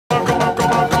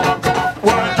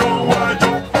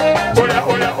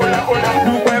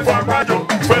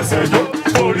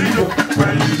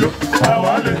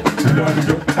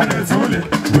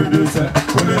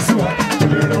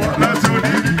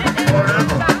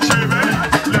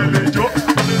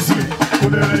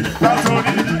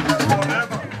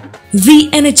The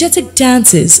energetic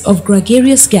dances of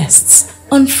gregarious guests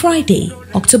on Friday,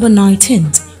 October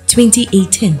 19th,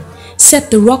 2018,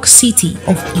 set the rock city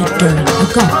of Idorin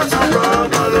agog.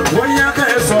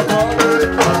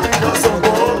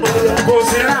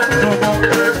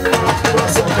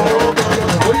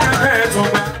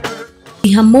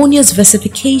 The harmonious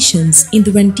versifications in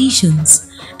the renditions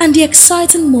and the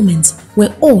exciting moments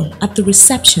were all at the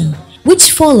reception,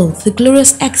 which followed the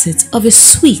glorious exit of a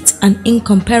sweet and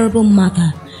incomparable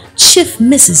mother, Chief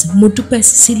Mrs. Modupe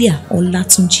Cecelia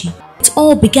Olatunji. It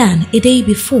all began a day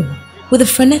before with the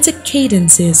frenetic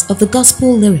cadences of the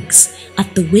gospel lyrics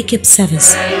at the wake-up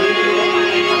service.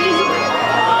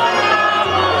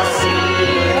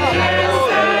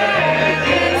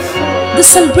 The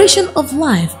celebration of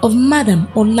life of Madam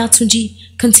Olatunji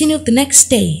continued the next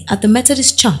day at the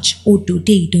Methodist Church,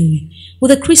 Modupe,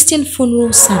 with a Christian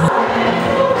funeral service.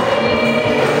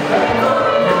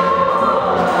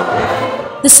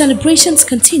 The celebrations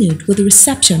continued with a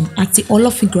reception at the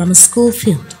Olatunji Grammar School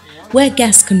field, where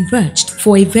guests converged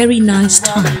for a very nice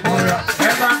time.